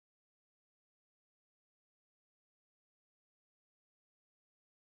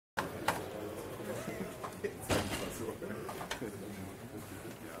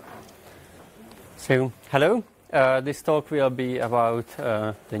So, hello. This talk will be about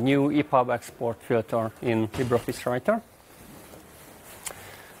the new EPUB export filter in LibreOffice Writer.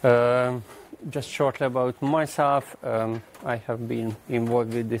 Just shortly about myself, I have been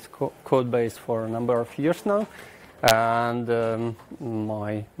involved with this code base for a number of years now, and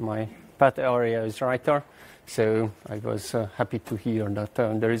my pet area is Writer, so I was happy to hear that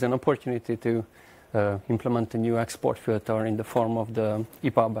there is an opportunity to implement a new export filter in the form of the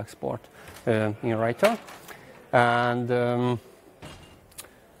EPUB export in Writer. And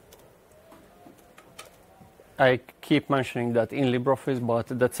I keep mentioning that in LibreOffice,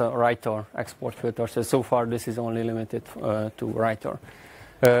 but that's a Writer export filter. So far, this is only limited to Writer.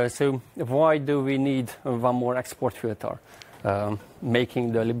 So why do we need one more export filter,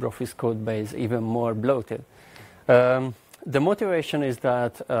 making the LibreOffice code base even more bloated? The motivation is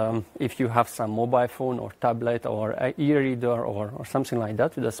that if you have some mobile phone or tablet or e-reader or something like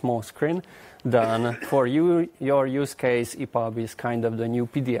that with a small screen, then for your use case, EPUB is kind of the new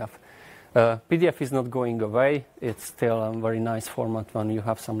PDF. PDF is not going away. It's still a very nice format when you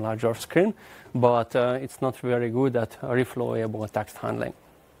have some larger screen, but it's not very good at reflowable text handling.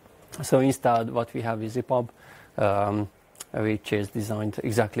 So instead, what we have is EPUB, which is designed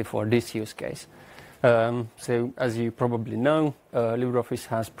exactly for this use case. So as you probably know, LibreOffice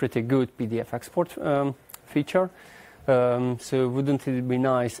has pretty good PDF export feature. So wouldn't it be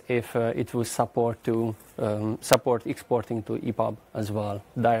nice if it would support exporting to EPUB as well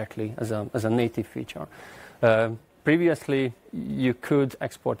directly as a native feature? Previously, you could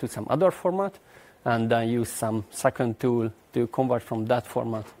export to some other format and then use some second tool to convert from that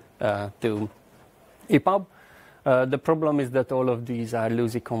format to EPUB. The problem is that all of these are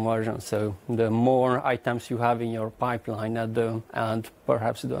loosey conversions, so the more items you have in your pipeline at the end,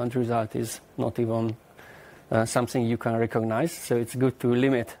 perhaps the end result is not even something you can recognize. So it's good to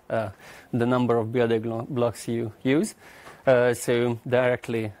limit the number of building blocks you use. So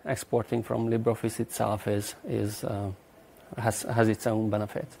directly exporting from LibreOffice itself has its own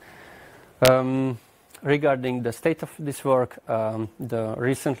benefits. Regarding the state of this work, the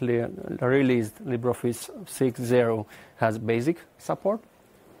recently released LibreOffice 6.0 has basic support,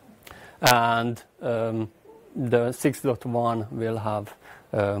 and the 6.1 will have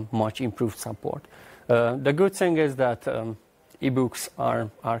much improved support. The good thing is that ebooks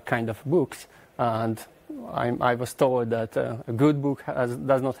are kind of books, and I was told that a good book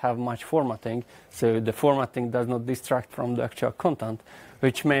does not have much formatting, so the formatting does not distract from the actual content,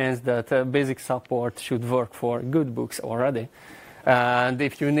 which means that basic support should work for good books already. And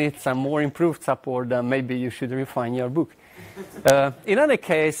if you need some more improved support, then maybe you should refine your book. In any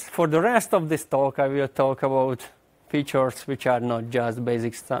case, for the rest of this talk, I will talk about features which are not just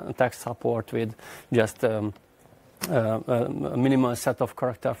basic text support with just a minimal set of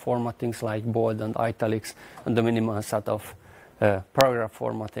character formattings like bold and italics, and the minimal set of paragraph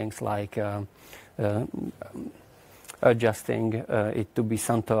formattings like adjusting it to be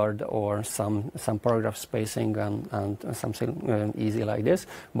centered or some paragraph spacing and something easy like this,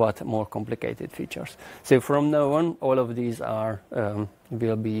 but more complicated features. So from now on, all of these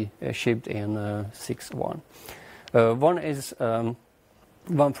will be shipped in 6.1.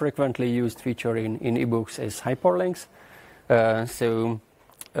 One frequently used feature in ebooks is hyperlinks.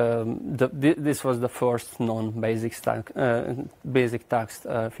 This was the first non-basic basic text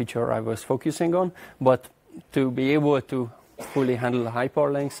feature I was focusing on, but to be able to fully handle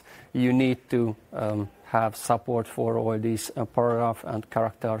hyperlinks, you need to have support for all these paragraph and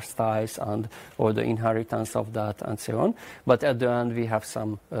character styles and all the inheritance of that and so on. But at the end, we have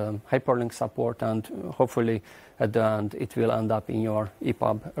some hyperlink support, and hopefully at the end, it will end up in your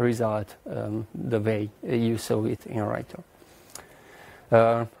EPUB result the way you saw it in Writer.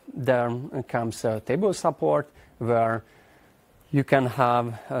 There comes table support, where you can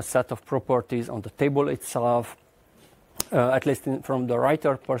have a set of properties on the table itself. At least from the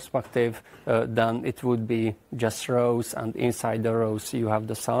Writer perspective, then it would be just rows, and inside the rows you have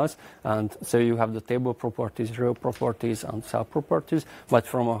the cells, and so you have the table properties, row properties, and cell properties. But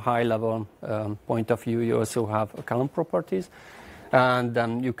from a high-level point of view, you also have column properties, and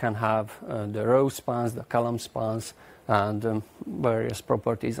then you can have the row spans, the column spans, and various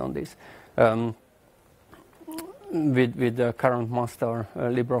properties on this. With the current master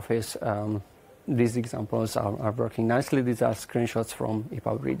LibreOffice, these examples are working nicely. These are screenshots from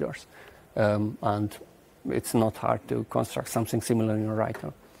EPUB readers, and it's not hard to construct something similar in a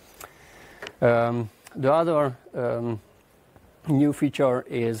Writer. The other new feature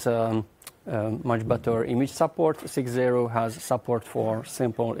is much better image support. 6.0 has support for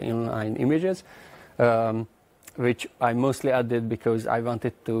simple inline images, which I mostly added because I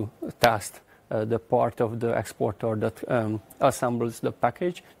wanted to test the part of the exporter that assembles the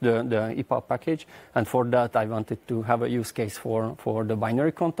package, the EPUB package. And for that, I wanted to have a use case for the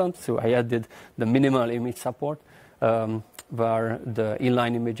binary content. So I added the minimal image support, where the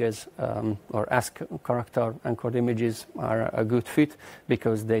inline images or ASC character encoded images are a good fit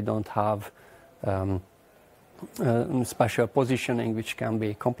because they don't have special positioning, which can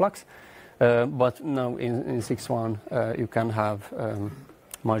be complex. But now in 6.1 you can have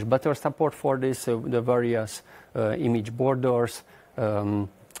much better support for this. So the various image borders,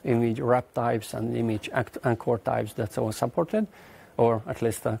 image wrap types, and image anchor types, that's all supported, or at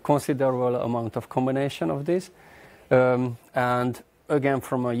least a considerable amount of combination of this. And again,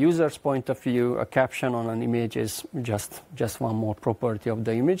 from a user's point of view, a caption on an image is just one more property of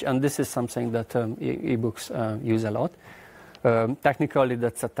the image, and this is something that ebooks use a lot. Technically,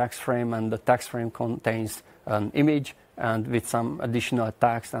 that's a text frame, and the text frame contains an image and with some additional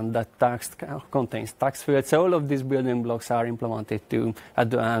text, and that text contains text fields. So all of these building blocks are implemented to, at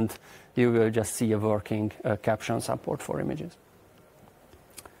the end, you will just see a working caption support for images.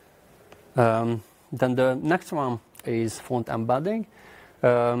 Then the next one is font embedding,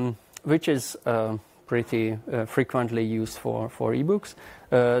 which is pretty frequently used for ebooks.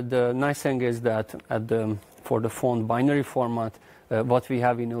 The nice thing is that for the font binary format, what we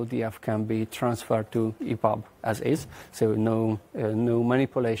have in ODF can be transferred to EPUB as is, so no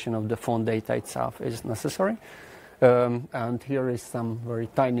manipulation of the font data itself is necessary. And here is some very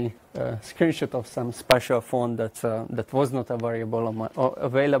tiny screenshot of some special font that was not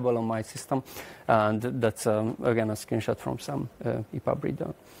available on my system, and that's again a screenshot from some EPUB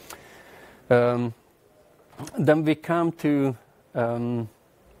reader. Then we come to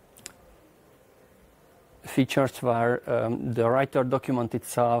features where the writer document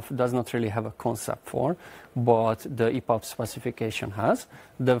itself does not really have a concept for, but the EPUB specification has.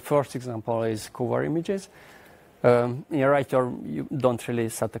 The first example is cover images. In writer, you don't really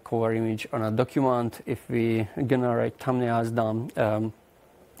set a cover image on a document. If we generate thumbnails, then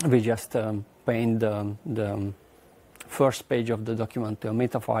we just paint the first page of the document to a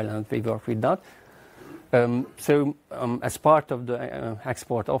meta file, and we work with that. So as part of the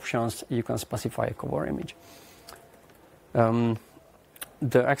export options, you can specify a cover image.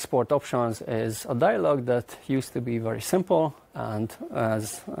 The export options is a dialog that used to be very simple, and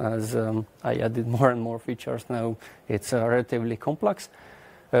as I added more and more features now, it's relatively complex.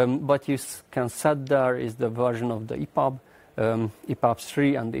 But you can set there is the version of the EPUB. EPUB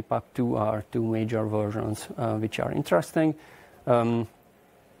 3 and EPUB 2 are two major versions which are interesting.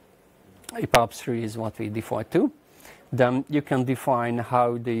 EPUB 3 is what we default to. Then you can define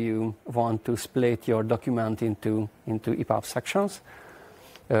how do you want to split your document into EPUB sections.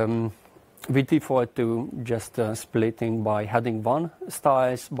 We default to just splitting by heading 1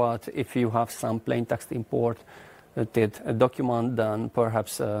 styles, but if you have some plain text import document, then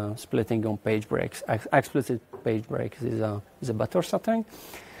perhaps splitting on page breaks, explicit page breaks is a better setting.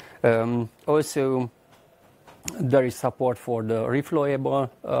 Also, there is support for the reflowable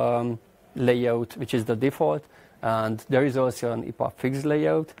layout, which is the default, and there is also an EPUB fixed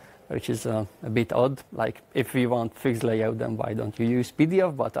layout, which is a bit odd. Like, if we want fixed layout, then why don't you use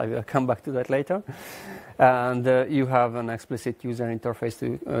PDF? But I will come back to that later. And you have an explicit user interface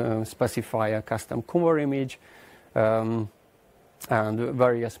to specify a custom cover image and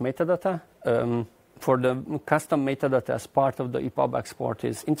various metadata. For the custom metadata as part of the EPUB export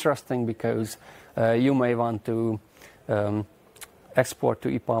is interesting because you may want to export to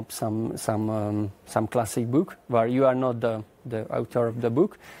EPUB some classic book where you are not the author of the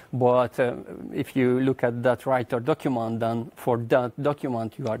book, but if you look at that writer document, then for that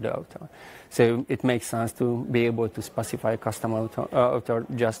document you are the author. So it makes sense to be able to specify a custom author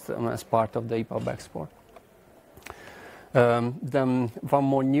just as part of the EPUB export. Then one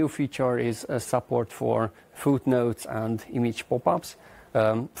more new feature is support for footnotes and image pop-ups.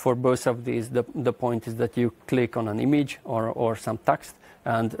 For both of these, the point is that you click on an image or some text,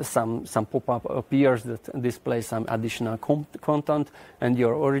 and some pop-up appears that displays some additional content, and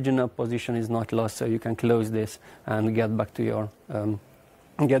your original position is not lost, so you can close this and get back to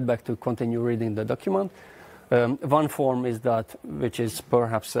continue reading the document. One form is that, which is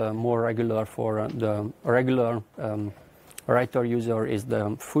perhaps more regular for the regular writer user, is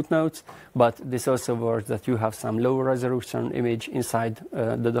the footnotes, but this also works that you have some low resolution image inside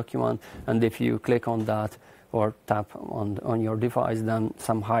the document, and if you click on that or tap on your device, then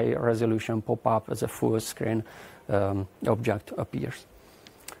some high resolution pop-up as a full screen object appears.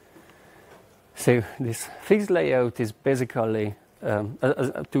 So this fixed layout is basically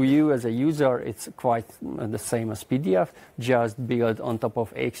to you as a user, it's quite the same as PDF, just built on top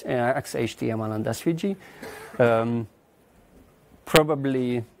of XHTML and SVG.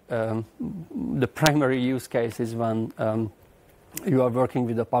 Probably the primary use case is when you are working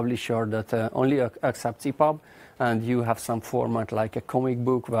with a publisher that only accepts EPUB, and you have some format like a comic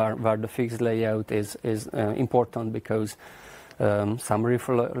book where the fixed layout is important because some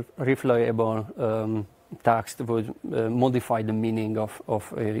replayable text would modify the meaning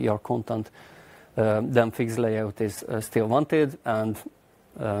of your content. Then fixed layout is still wanted, and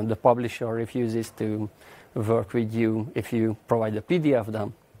the publisher refuses to work with you if you provide a PDF.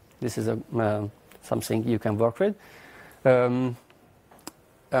 Then this is something you can work with.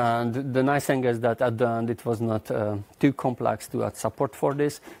 And the nice thing is that at the end it was not too complex to add support for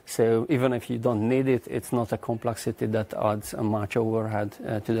this. So even if you don't need it, it's not a complexity that adds much overhead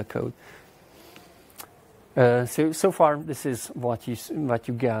to the code. So far, this is what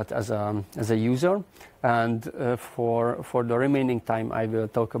you get as a user, and for the remaining time, I will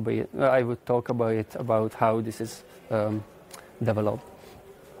talk about how this is developed.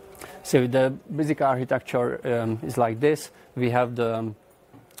 So the basic architecture is like this. We have the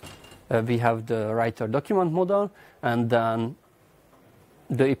writer document model, and then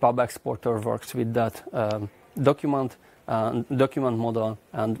the EPUB exporter works with that document model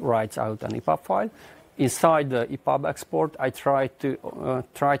and writes out an EPUB file. Inside the EPUB export, I tried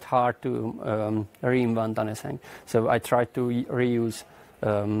hard to reinvent anything. So I tried to reuse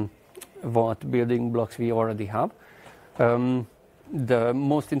what building blocks we already have. The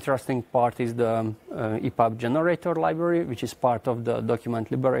most interesting part is the EPUB generator library, which is part of the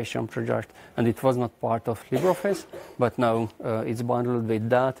document liberation project, and it was not part of LibreOffice, but now it's bundled with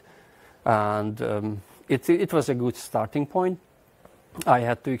that, and it was a good starting point. I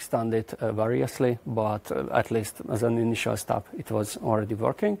had to extend it variously, but at least as an initial step, it was already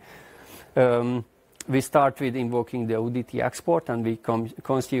working. We start with invoking the ODT export, and we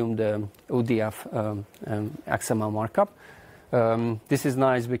consume the ODF XML markup. This is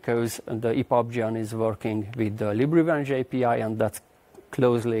nice because the EPUB gen is working with the LibreOffice API, and that's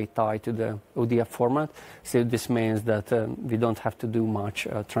closely tied to the ODF format. So this means that we don't have to do much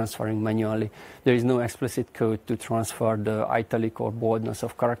transferring manually. There is no explicit code to transfer the italic or boldness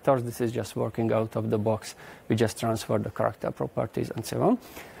of characters. This is just working out of the box. We just transfer the character properties and so on.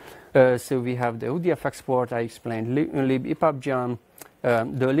 So we have the ODF export. I explained libEPUB gen.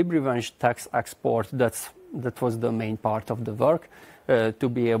 The LibreOffice text export, that was the main part of the work, to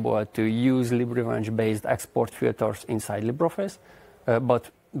be able to use LibreOffice-based export filters inside LibreOffice. But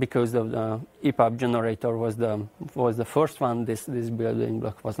because of the EPUB generator was the first one, this building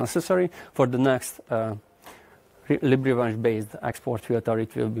block was necessary. For the next LibreOffice-based export filter,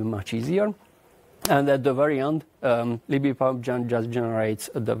 it will be much easier. And at the very end, libEPUB gen just generates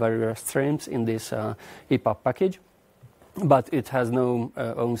the various streams in this EPUB package. But it has no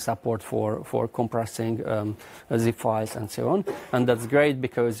own support for compressing zip files and so on. And that's great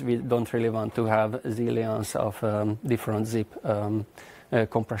because we don't really want to have zillions of different zip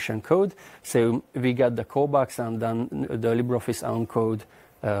compression code. So we get the callbacks, and then the LibreOffice own code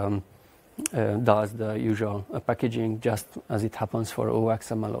does the usual packaging, just as it happens for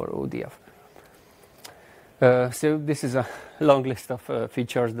OXML or ODF. So this is a long list of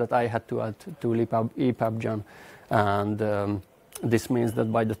features that I had to add to EPUB gen. And this means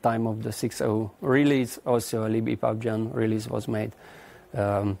that by the time of the 6.0 release, also a libEPUB gen release was made,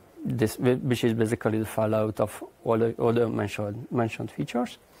 which is basically the fallout of all the mentioned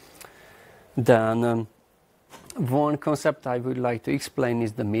features. Then one concept I would like to explain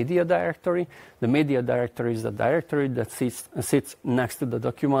is the media directory. The media directory is the directory that sits next to the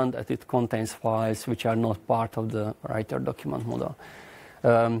document, and it contains files which are not part of the writer document model.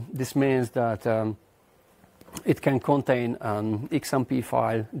 This means that it can contain an XMP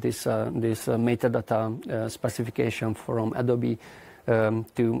file, this metadata specification from Adobe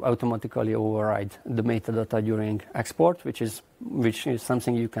to automatically override the metadata during export, which is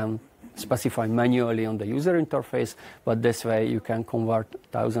something you can specify manually on the user interface, but this way you can convert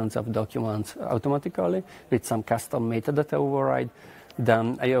thousands of documents automatically with some custom metadata override.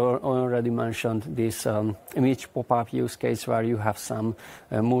 Then I already mentioned this image pop-up use case where you have some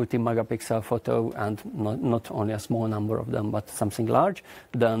multi-megapixel photo and not only a small number of them, but something large.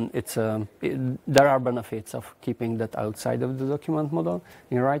 Then there are benefits of keeping that outside of the document model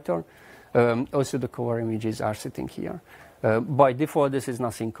in Writer. Also, the cover images are sitting here. By default, this is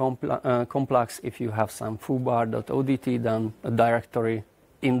nothing complex. If you have some foobar.odt, then a directory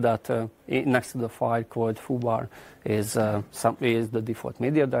in that next to the file called foobar is the default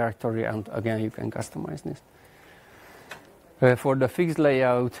media directory, and again you can customize this. For the fixed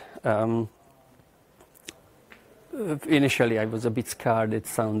layout, initially I was a bit scared. It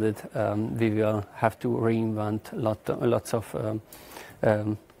sounded we will have to reinvent lots of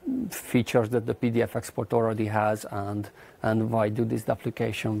features that the PDF export already has, and why do this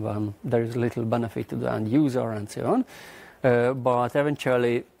application when there is little benefit to the end user and so on. But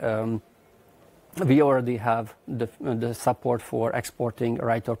eventually we already have the support for exporting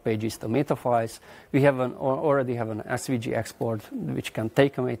writer pages to meta files. We already have an SVG export which can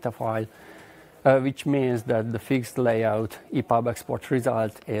take a meta file, which means that the fixed layout EPUB export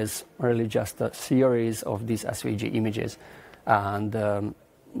result is really just a series of these SVG images, and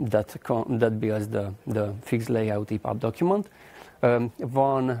that builds the fixed layout EPUB document.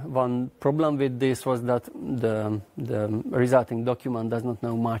 One problem with this was that the resulting document does not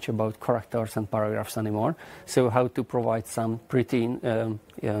know much about characters and paragraphs anymore. So how to provide some pretty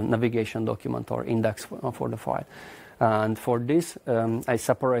navigation document or index for the file. And for this, I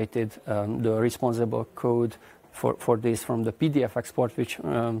separated the responsible code for this from the PDF export, which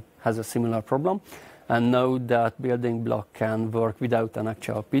has a similar problem. And know that building block can work without an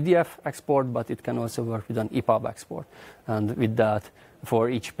actual PDF export, but it can also work with an EPUB export. And with that, for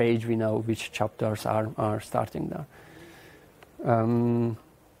each page, we know which chapters are starting there.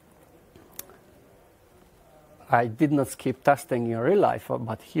 I did not skip testing in real life,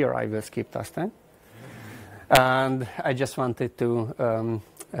 but here I will skip testing. And I just wanted to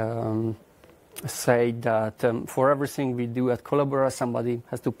say that for everything we do at Collabora, somebody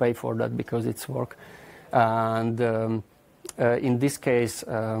has to pay for that because it's work. And in this case,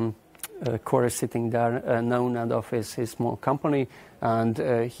 Core is sitting there, known at Office, his small company, and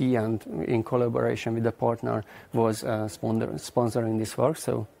he, and in collaboration with the partner, was sponsoring this work.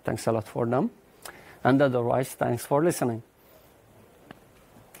 So thanks a lot for them. And otherwise, thanks for listening.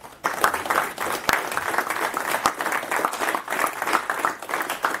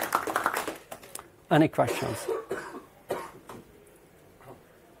 Any questions?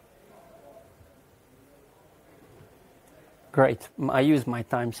 Great. I used my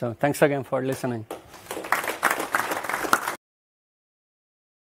time, so thanks again for listening.